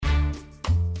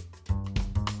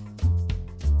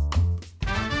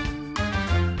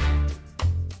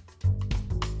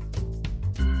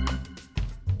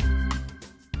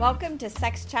Welcome to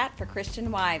Sex Chat for Christian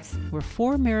Wives. We're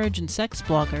four marriage and sex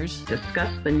bloggers.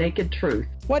 Discuss the naked truth.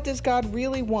 What does God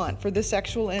really want for the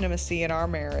sexual intimacy in our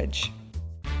marriage?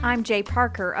 I'm Jay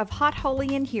Parker of Hot,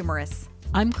 Holy, and Humorous.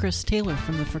 I'm Chris Taylor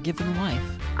from The Forgiven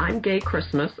Wife. I'm Gay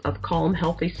Christmas of Calm,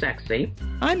 Healthy, Sexy.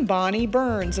 I'm Bonnie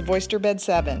Burns of Oyster Bed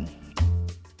 7.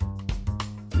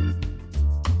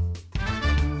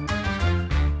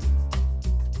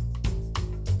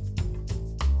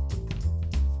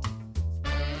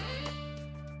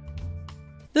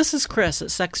 This is Chris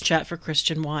at Sex Chat for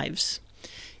Christian Wives.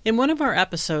 In one of our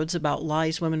episodes about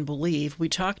lies women believe, we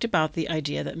talked about the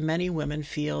idea that many women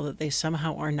feel that they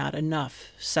somehow are not enough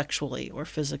sexually or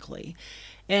physically.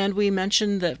 And we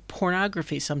mentioned that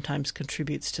pornography sometimes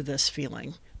contributes to this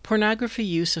feeling. Pornography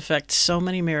use affects so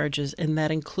many marriages, and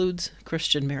that includes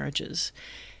Christian marriages.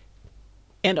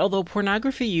 And although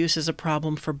pornography use is a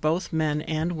problem for both men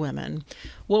and women,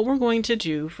 what we're going to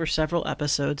do for several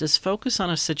episodes is focus on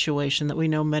a situation that we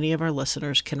know many of our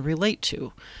listeners can relate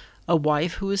to, a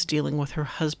wife who is dealing with her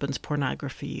husband's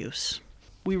pornography use.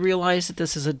 We realize that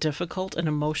this is a difficult and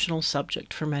emotional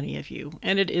subject for many of you,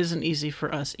 and it isn't easy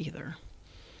for us either.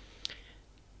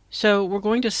 So we're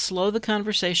going to slow the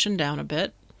conversation down a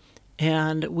bit,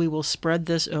 and we will spread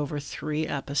this over 3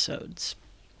 episodes.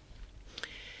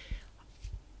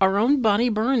 Our own Bonnie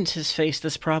Burns has faced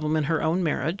this problem in her own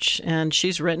marriage, and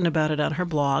she's written about it on her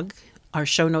blog. Our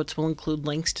show notes will include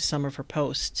links to some of her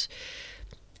posts.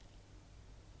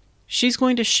 She's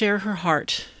going to share her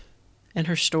heart and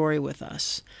her story with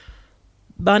us.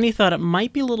 Bonnie thought it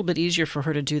might be a little bit easier for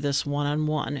her to do this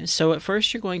one-on-one, so at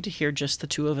first you're going to hear just the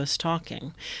two of us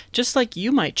talking, just like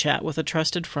you might chat with a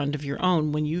trusted friend of your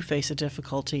own when you face a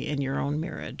difficulty in your own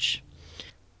marriage.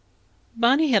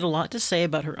 Bonnie had a lot to say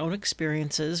about her own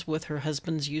experiences with her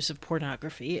husband's use of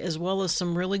pornography, as well as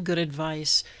some really good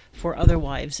advice for other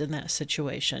wives in that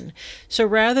situation. So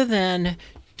rather than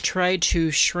try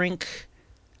to shrink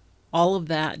all of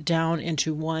that down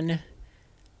into one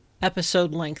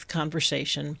episode-length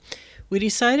conversation, we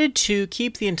decided to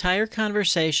keep the entire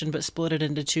conversation but split it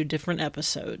into 2 different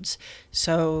episodes.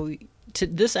 So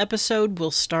this episode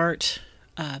will start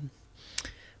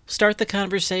the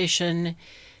conversation,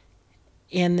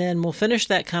 and then we'll finish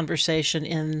that conversation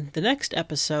in the next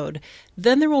episode.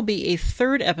 Then there will be a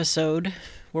 3rd episode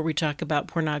where we talk about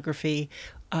pornography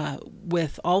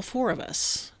with all 4 of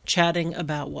us, chatting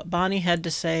about what Bonnie had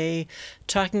to say,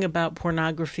 talking about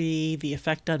pornography, the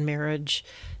effect on marriage,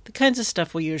 the kinds of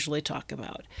stuff we usually talk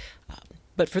about.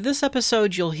 But for this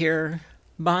episode, you'll hear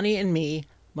Bonnie and me,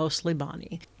 mostly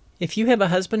Bonnie. If you have a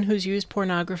husband who's used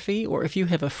pornography, or if you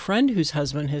have a friend whose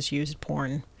husband has used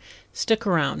porn, stick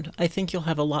around. I think you'll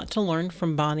have a lot to learn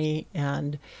from Bonnie,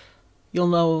 and you'll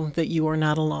know that you are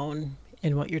not alone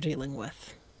in what you're dealing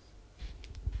with.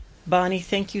 Bonnie,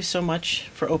 thank you so much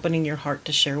for opening your heart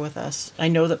to share with us. I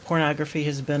know that pornography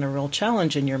has been a real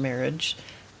challenge in your marriage.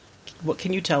 What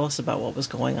can you tell us about what was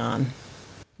going on?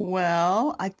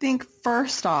 Well, I think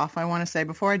first off, I want to say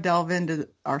before I delve into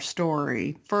our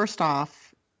story, first off,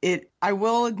 I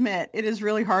will admit it is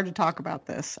really hard to talk about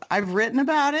this. I've written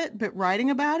about it, but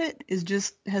writing about it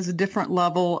has a different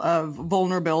level of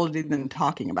vulnerability than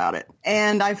talking about it.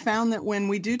 And I found that when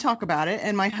we do talk about it,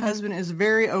 and my husband is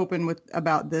very open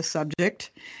about this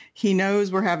subject, he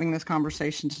knows we're having this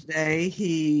conversation today.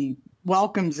 He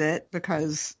welcomes it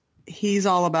because he's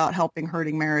all about helping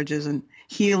hurting marriages and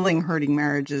healing hurting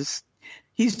marriages.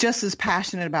 He's just as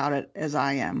passionate about it as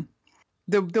I am.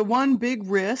 The one big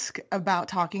risk about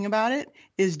talking about it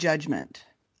is judgment.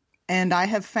 And I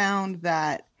have found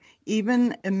that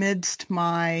even amidst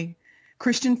my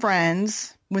Christian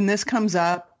friends, when this comes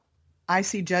up, I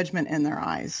see judgment in their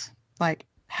eyes. Like,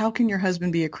 how can your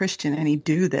husband be a Christian and he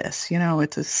do this? You know,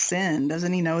 it's a sin.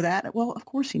 Doesn't he know that? Well, of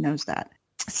course he knows that.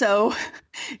 So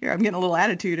here, I'm getting a little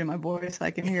attitude in my voice.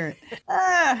 I can hear it.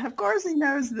 Of course he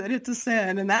knows that it's a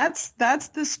sin. And that's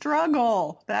the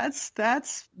struggle. That's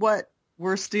what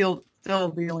we're still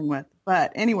dealing with.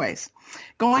 But anyways,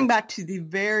 going back to the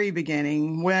very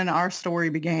beginning, when our story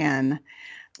began,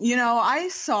 you know, I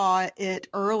saw it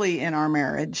early in our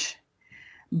marriage,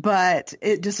 but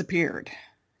it disappeared.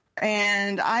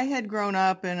 And I had grown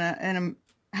up in a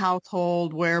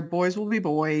household where boys will be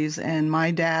boys, and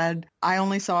my dad, I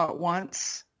only saw it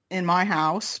once in my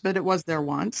house, but it was there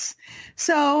once.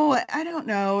 So I don't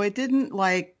know, it didn't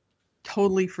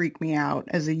totally freak me out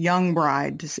as a young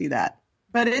bride to see that.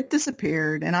 But it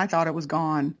disappeared, and I thought it was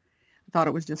gone. I thought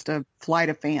it was just a flight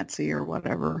of fancy or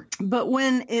whatever. But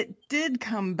when it did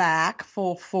come back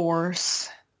full force,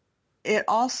 it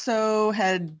also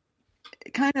had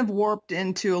kind of warped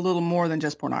into a little more than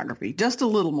just pornography, just a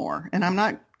little more. And I'm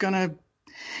not going to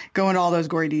go into all those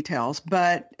gory details.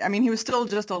 But I mean, he was still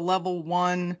just a level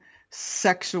 1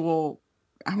 sexual,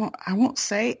 I won't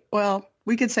say, well,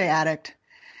 we could say addict.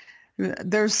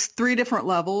 There's 3 different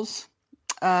levels.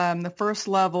 The first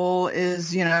level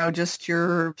is, just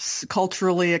your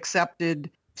culturally accepted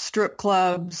strip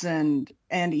clubs and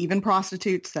even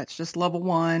prostitutes. That's just level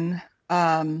 1.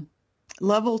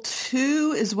 Level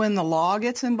 2 is when the law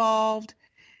gets involved.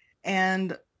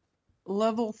 And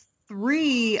level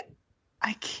 3,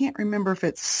 I can't remember if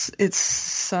it's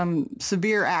some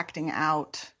severe acting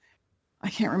out. I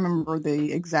can't remember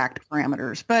the exact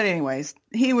parameters. But anyways,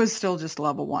 he was still just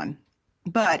level 1.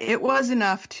 But it was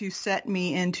enough to set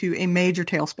me into a major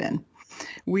tailspin.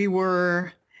 We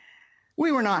were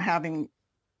not having,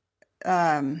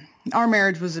 our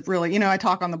marriage was really, I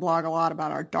talk on the blog a lot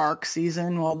about our dark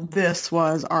season. Well, this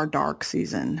was our dark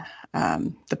season.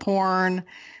 The porn,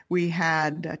 we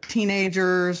had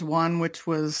teenagers, one which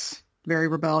was very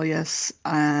rebellious.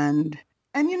 And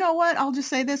you know what? I'll just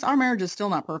say this, our marriage is still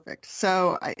not perfect.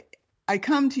 So I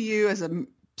come to you as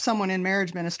someone in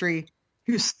marriage ministry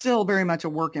who's still very much a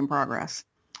work in progress.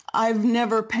 I've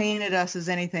never painted us as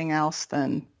anything else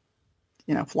than,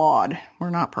 flawed.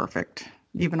 We're not perfect,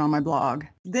 even on my blog.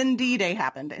 Then D-Day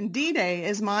happened. And D-Day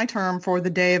is my term for the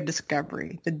day of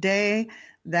discovery, the day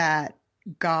that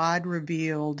God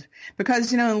revealed.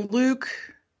 Because, in Luke,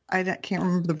 I can't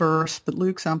remember the verse, but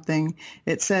Luke something,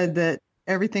 it said that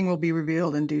everything will be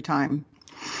revealed in due time.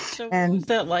 So what was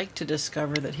that like to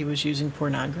discover that he was using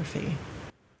pornography?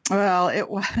 Well, it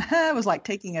was like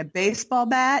taking a baseball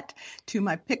bat to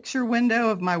my picture window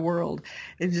of my world.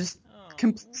 It just,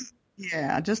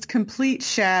 just complete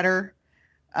shatter.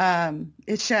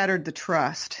 It shattered the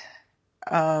trust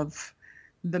of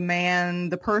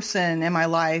the person in my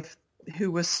life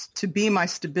who was to be my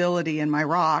stability and my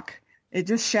rock. It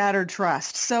just shattered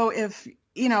trust. So if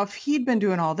he'd been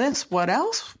doing all this, what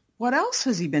else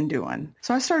has he been doing?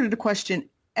 So I started to question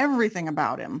everything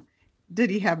about him. Did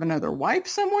he have another wife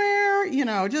somewhere?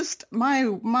 Just my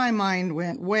mind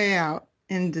went way out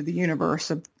into the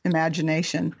universe of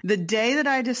imagination. The day that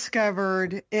I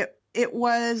discovered it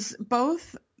was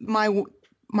both my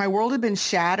world had been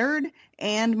shattered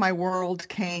and my world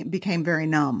became very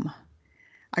numb.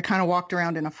 I kind of walked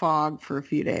around in a fog for a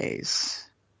few days.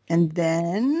 And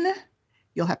then,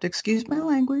 you'll have to excuse my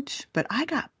language, but I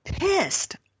got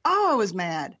pissed. Oh, I was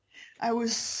mad. I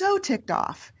was so ticked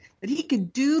off that he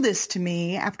could do this to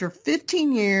me after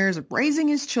 15 years of raising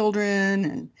his children.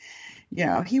 And,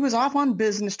 he was off on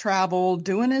business travel,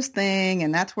 doing his thing.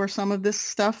 And that's where some of this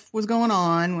stuff was going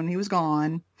on when he was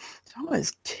gone. So I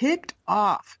was ticked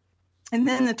off. And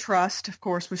then the trust, of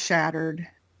course, was shattered.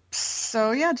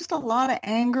 So, yeah, just a lot of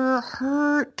anger,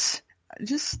 hurt,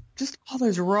 just all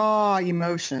those raw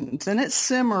emotions. And it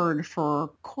simmered for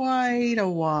quite a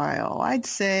while. I'd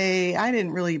say I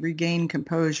didn't really regain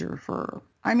composure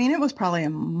it was probably a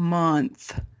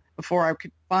month before I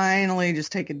could finally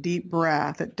just take a deep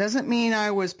breath. It doesn't mean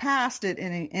I was past it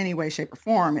in any way, shape, or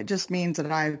form. It just means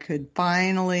that I could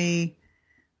finally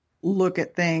look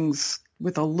at things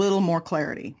with a little more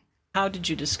clarity. How did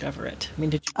you discover it?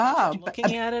 Did you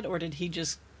looking at it, or did he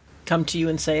just come to you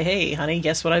and say, "Hey, honey,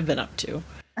 guess what I've been up to"?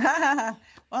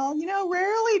 Well,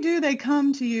 rarely do they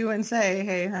come to you and say,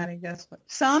 "Hey, honey, guess what?"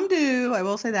 Some do. I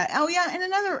will say that. Oh, yeah.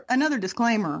 And another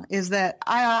disclaimer is that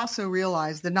I also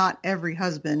realize that not every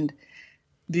husband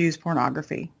views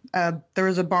pornography. There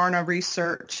was a Barna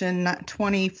research in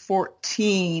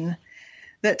 2014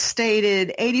 that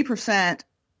stated 80%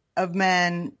 of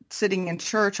men sitting in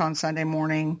church on Sunday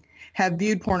morning have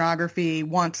viewed pornography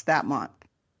once that month.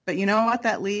 But you know what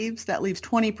that leaves? That leaves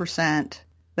 20%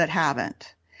 that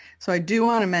haven't. So I do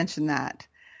want to mention that.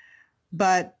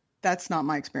 But that's not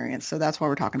my experience. So that's why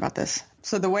we're talking about this.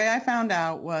 So the way I found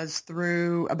out was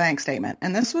through a bank statement.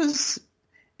 And this was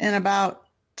in about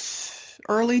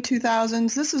early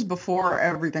 2000s. This is before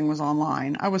everything was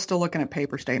online. I was still looking at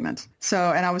paper statements.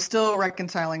 And I was still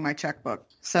reconciling my checkbook.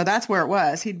 So that's where it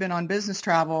was. He'd been on business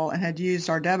travel and had used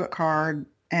our debit card,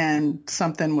 and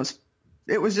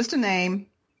it was just a name.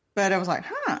 But I was like,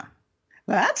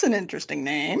 that's an interesting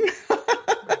name.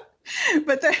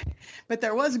 But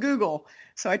there was Google.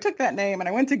 So I took that name and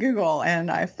I went to Google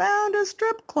and I found a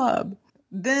strip club.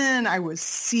 Then I was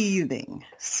seething.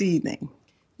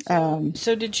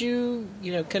 So did you,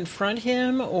 confront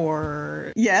him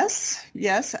or? Yes.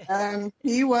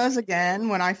 He was, again,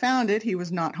 when I found it, he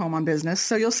was not home on business.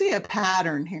 So you'll see a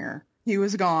pattern here. He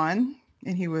was gone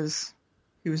and he was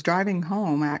driving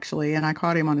home, actually, and I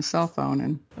caught him on his cell phone.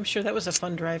 And I'm sure that was a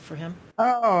fun drive for him.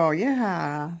 Oh,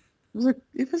 yeah.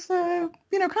 It was kind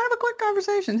of a quick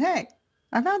conversation. Hey,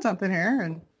 I found something here.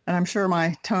 And And I'm sure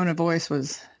my tone of voice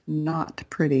was not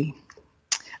pretty.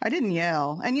 I didn't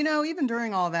yell. And, even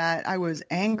during all that, I was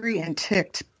angry and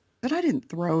ticked, but I didn't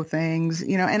throw things,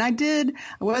 and I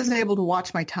wasn't able to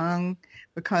watch my tongue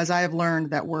because I have learned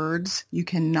that words, you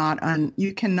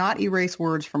cannot erase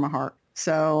words from a heart.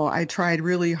 So I tried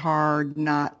really hard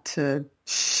not to,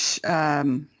 I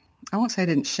won't say I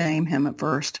didn't shame him at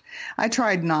first. I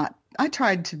tried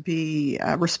to be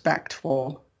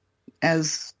respectful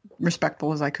as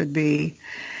I could be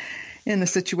in the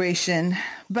situation.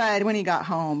 But when he got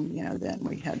home, then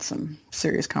we had some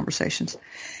serious conversations.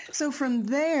 So from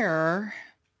there,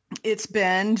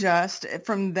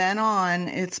 from then on,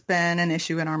 it's been an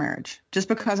issue in our marriage. Just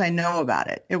because I know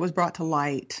about it, it was brought to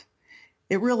light.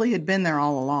 It really had been there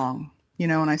all along.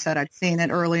 When I said I'd seen it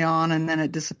early on and then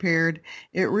it disappeared,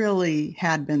 it really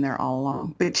had been there all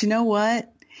along. But you know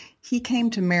what? He came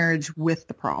to marriage with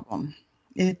the problem.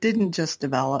 It didn't just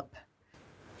develop.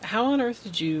 How on earth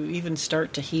did you even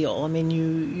start to heal? I mean,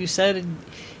 you said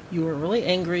you were really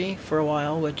angry for a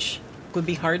while, which would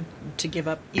be hard to give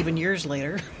up even years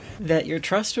later, that your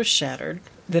trust was shattered,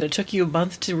 that it took you a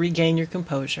month to regain your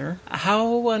composure.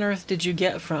 How on earth did you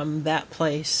get from that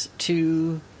place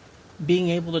to being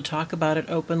able to talk about it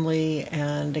openly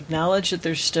and acknowledge that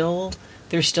there's still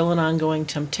an ongoing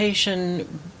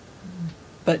temptation,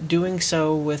 but doing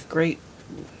so with great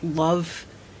love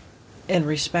and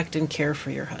respect and care for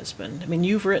your husband? I mean,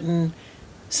 you've written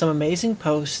some amazing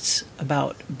posts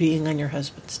about being on your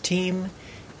husband's team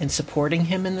and supporting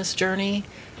him in this journey.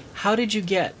 How did you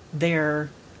get there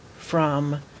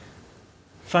from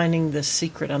finding this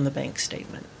secret on the bank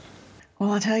statement?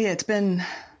 Well, I'll tell you, it's been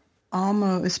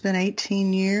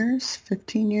 15 years.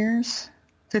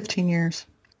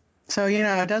 So,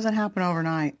 it doesn't happen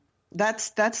overnight. That's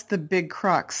the big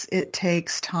crux. It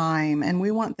takes time, and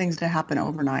we want things to happen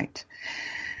overnight.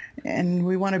 And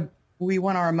we want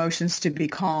our emotions to be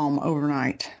calm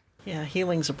overnight. Yeah,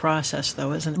 healing's a process,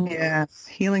 though, isn't it? Yes,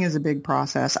 healing is a big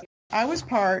process. I was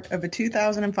part of a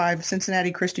 2005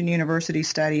 Cincinnati Christian University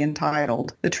study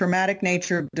entitled The Traumatic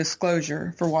Nature of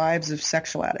Disclosure for Wives of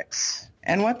Sexual Addicts.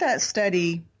 And what that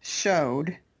study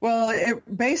showed,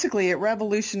 it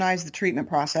revolutionized the treatment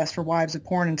process for wives of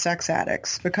porn and sex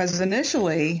addicts, because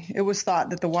initially it was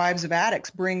thought that the wives of addicts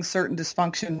bring certain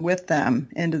dysfunction with them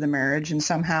into the marriage and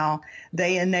somehow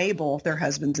they enable their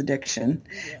husband's addiction.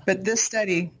 Yeah. But this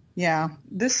study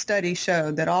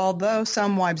showed that although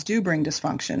some wives do bring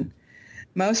dysfunction,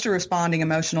 most are responding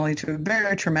emotionally to a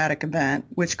very traumatic event,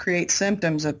 which creates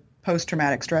symptoms of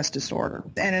post-traumatic stress disorder.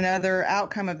 And another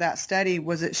outcome of that study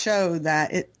was it showed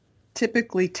that it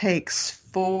typically takes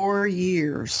 4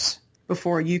 years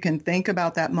before you can think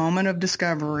about that moment of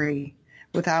discovery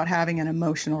without having an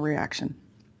emotional reaction.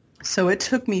 So it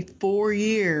took me 4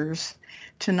 years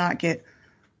to not get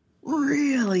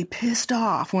really pissed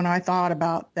off when I thought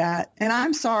about that. And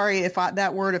I'm sorry if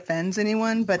that word offends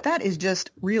anyone, but that is just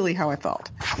really how I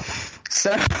felt.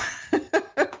 So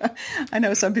I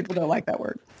know some people don't like that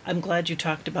word. I'm glad you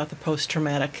talked about the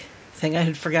post-traumatic thing. I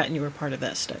had forgotten you were part of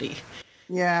that study.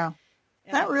 Yeah.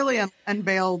 That really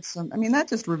unveiled that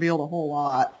just revealed a whole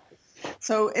lot.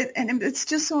 So it's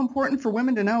just so important for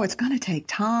women to know it's going to take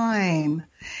time.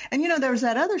 And, there was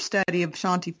that other study of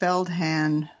Shaunti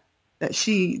Feldhahn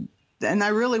and I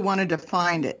really wanted to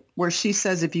find it, where she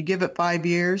says if you give it 5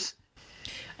 years.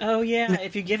 Oh, yeah.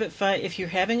 If you give it if you're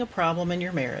having a problem in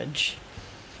your marriage,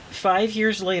 5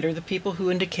 years later, the people who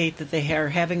indicate that they are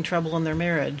having trouble in their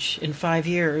marriage, in 5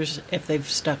 years, if they've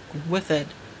stuck with it,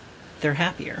 they're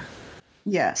happier.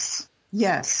 Yes.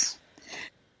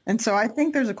 And so I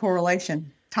think there's a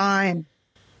correlation. Time.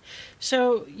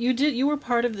 So you were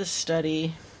part of this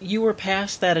study. You were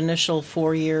past that initial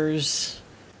 4 years.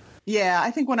 Yeah, I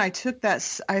think when I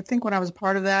was a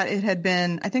part of that, it had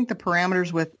been, I think the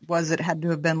parameters it had to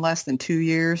have been less than 2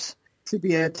 years to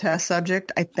be a test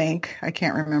subject. I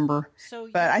can't remember.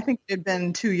 But I think it had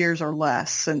been 2 years or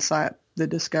less since the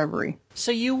discovery.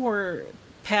 So you were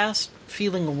past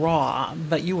feeling raw,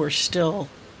 but you were still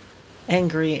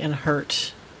angry and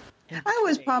hurt. I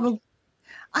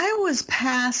was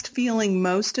past feeling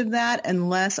most of that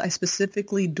unless I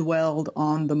specifically dwelled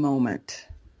on the moment.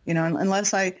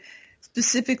 Unless I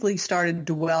specifically started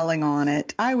dwelling on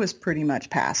it, I was pretty much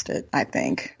past it, I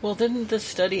think. Well, didn't this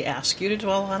study ask you to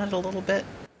dwell on it a little bit?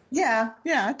 Yeah,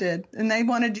 it did. And they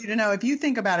wanted you to know, if you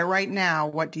think about it right now,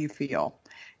 what do you feel?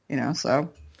 Yeah.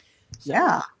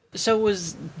 So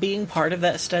was being part of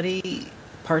that study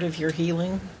part of your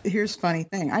healing? Here's the funny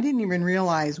thing. I didn't even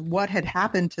realize what had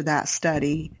happened to that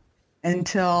study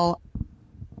until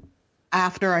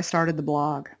after I started the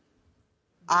blog.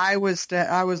 I was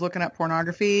looking up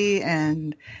pornography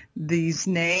and these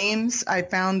names. I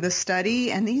found this study,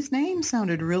 and these names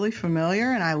sounded really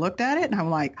familiar. And I looked at it, and I'm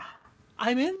like,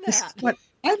 I'm in that.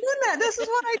 I'm in that. This is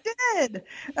what I did.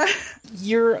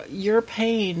 Your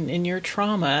pain and your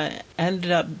trauma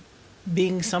ended up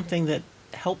being something that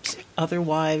helps other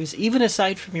wives, even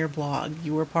aside from your blog.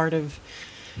 You were part of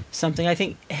something. I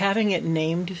think having it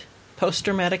named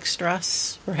post-traumatic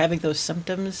stress or having those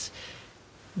symptoms,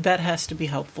 that has to be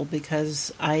helpful,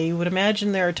 because I would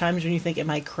imagine there are times when you think, am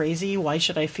I crazy? Why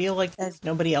should I feel like this?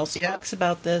 Nobody else talks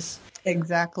about this.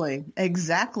 Exactly.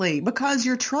 Because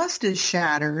your trust is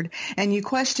shattered and you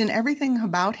question everything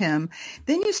about him.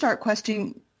 Then you start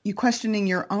questioning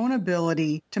your own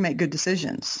ability to make good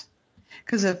decisions.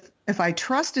 Because if I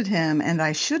trusted him and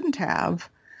I shouldn't have,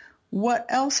 what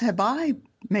else have I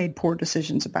made poor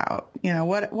decisions about?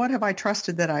 What have I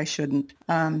trusted that I shouldn't?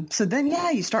 So then,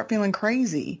 you start feeling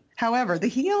crazy. However, the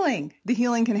healing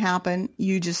can happen.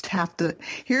 You just have to,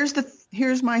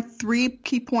 here's my 3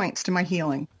 key points to my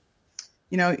healing.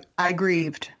 I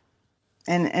grieved,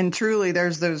 and truly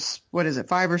there's those,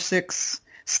 5 or 6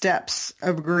 steps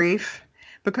of grief,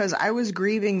 because I was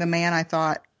grieving the man I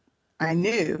thought I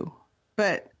knew,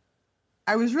 but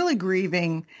I was really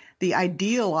grieving the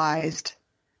idealized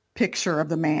picture of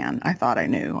the man I thought I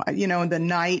knew, the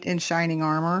knight in shining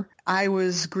armor. I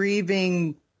was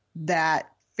grieving that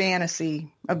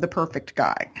fantasy of the perfect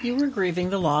guy. You were grieving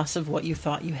the loss of what you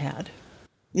thought you had.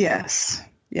 Yes.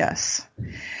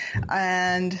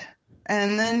 And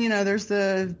then, there's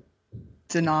the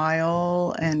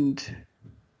denial and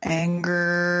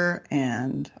anger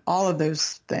and all of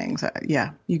those things.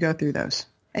 You go through those.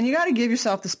 And you got to give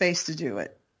yourself the space to do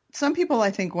it. Some people,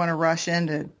 I think, want to rush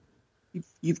into,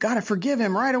 you've got to forgive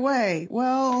him right away.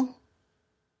 Well,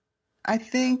 I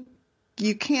think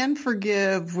you can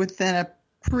forgive within a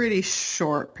pretty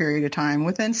short period of time.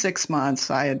 Within 6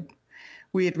 months,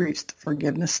 we had reached the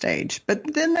forgiveness stage.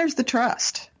 But then there's the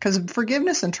trust, because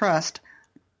forgiveness and trust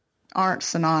aren't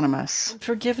synonymous.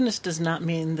 Forgiveness does not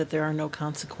mean that there are no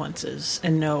consequences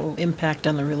and no impact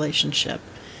on the relationship.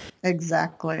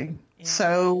 Exactly. Yeah.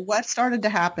 So what started to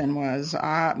happen was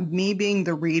me being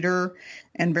the reader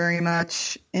and very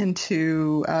much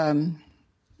into,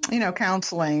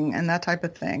 counseling and that type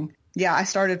of thing. Yeah, I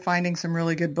started finding some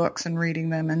really good books and reading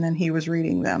them, and then he was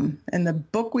reading them. And the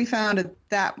book we found at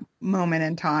that moment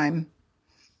in time,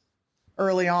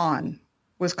 early on,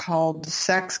 was called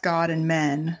Sex, God, and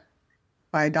Men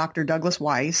by Dr. Douglas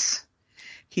Weiss.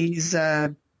 He's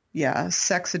a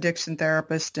sex addiction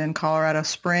therapist in Colorado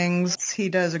Springs. He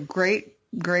does a great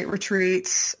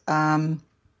retreats.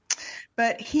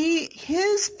 But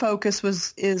his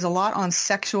focus is a lot on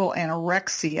sexual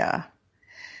anorexia,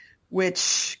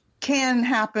 which can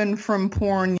happen from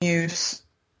porn use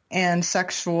and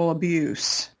sexual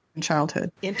abuse in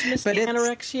childhood. Intimacy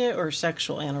anorexia or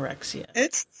sexual anorexia?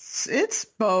 It's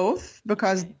both,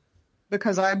 because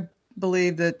I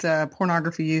believe that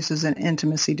pornography use is an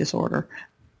intimacy disorder.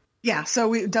 Yeah, so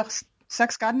we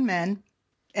Sex, God, and Men,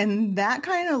 and that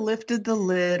kind of lifted the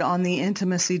lid on the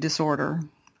intimacy disorder,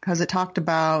 because it talked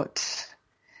about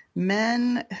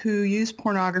men who use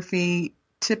pornography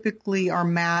typically are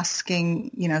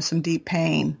masking, some deep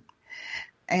pain,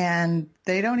 and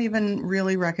they don't even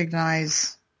really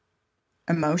recognize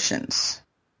emotions.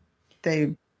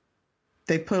 They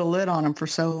put a lid on them for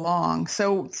so long.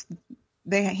 So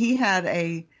he had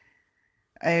a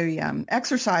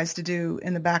exercise to do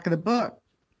in the back of the book,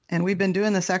 and we've been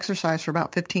doing this exercise for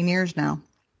about 15 years now.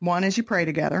 One is you pray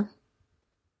together.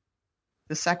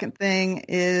 The second thing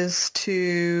is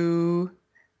to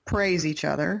praise each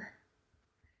other.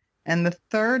 And the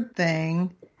third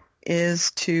thing is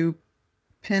to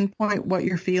pinpoint what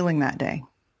you're feeling that day,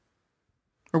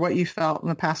 or what you felt in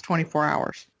the past 24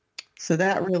 hours. So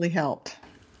that really helped.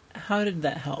 How did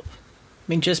that help? I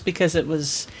mean, just because it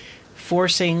was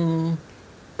forcing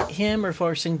him or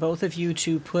forcing both of you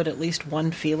to put at least one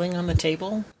feeling on the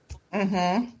table?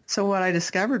 Mm-hmm. So what I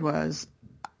discovered was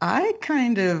I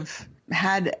kind of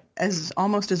had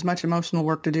almost as much emotional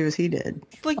work to do as he did.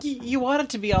 Like, you want it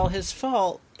to be all his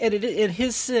fault, and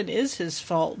his sin is his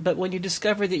fault, but when you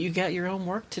discover that you got your own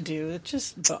work to do, it's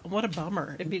just, what a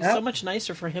bummer. It'd be so much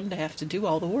nicer for him to have to do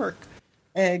all the work.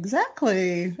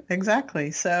 Exactly.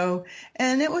 So,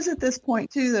 and it was at this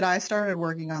point, too, that I started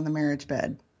working on the marriage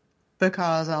bed,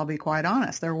 because I'll be quite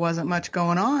honest, there wasn't much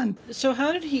going on. So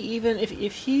how did he even,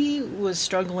 if he was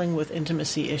struggling with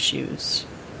intimacy issues,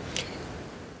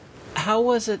 how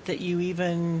was it that you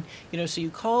even, so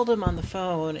you called him on the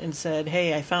phone and said,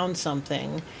 hey, I found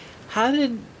something. How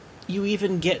did you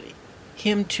even get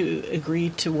him to agree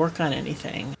to work on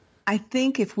anything? I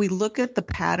think if we look at the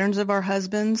patterns of our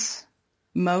husbands,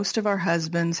 most of our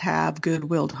husbands have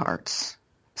good-willed hearts.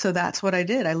 So that's what I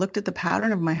did. I looked at the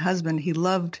pattern of my husband. He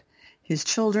loved his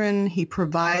children. He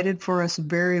provided for us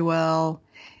very well.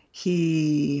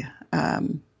 He,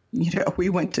 we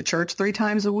went to church 3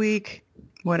 times a week.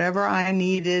 Whatever I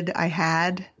needed, I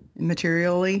had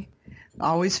materially.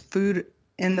 Always food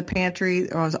in the pantry.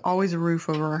 There was always a roof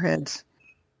over our heads.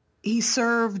 He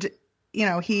served,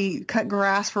 he cut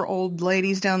grass for old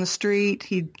ladies down the street.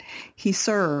 He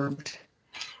served.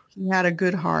 He had a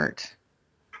good heart.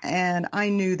 And I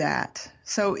knew that.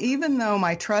 So even though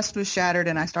my trust was shattered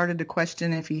and I started to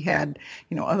question if he had,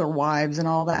 other wives and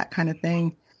all that kind of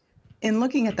thing, in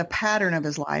looking at the pattern of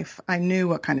his life, I knew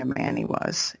what kind of man he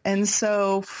was. And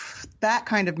so that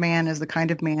kind of man is the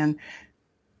kind of man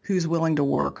who's willing to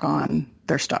work on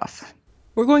their stuff.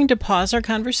 We're going to pause our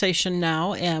conversation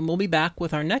now, and we'll be back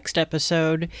with our next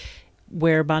episode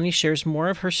where Bonnie shares more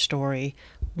of her story.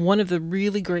 One of the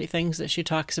really great things that she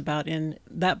talks about in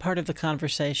that part of the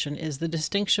conversation is the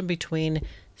distinction between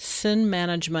sin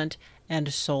management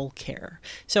and soul care.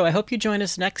 So I hope you join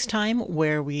us next time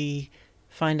where we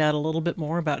find out a little bit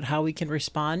more about how we can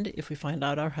respond if we find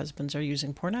out our husbands are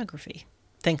using pornography.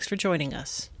 Thanks for joining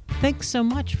us. Thanks so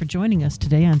much for joining us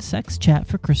today on Sex Chat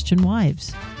for Christian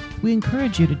Wives. We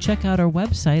encourage you to check out our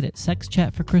website at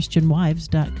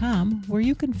sexchatforchristianwives.com, where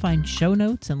you can find show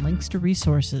notes and links to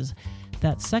resources.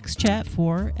 That's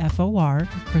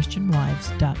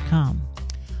sexchatforchristianwives.com.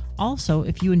 Also,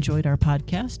 if you enjoyed our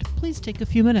podcast, please take a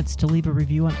few minutes to leave a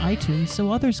review on iTunes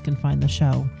so others can find the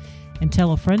show. And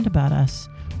tell a friend about us.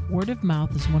 Word of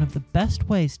mouth is one of the best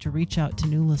ways to reach out to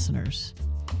new listeners.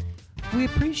 We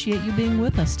appreciate you being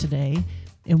with us today,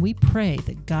 and we pray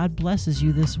that God blesses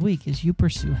you this week as you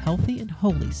pursue healthy and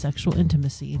holy sexual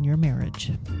intimacy in your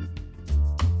marriage.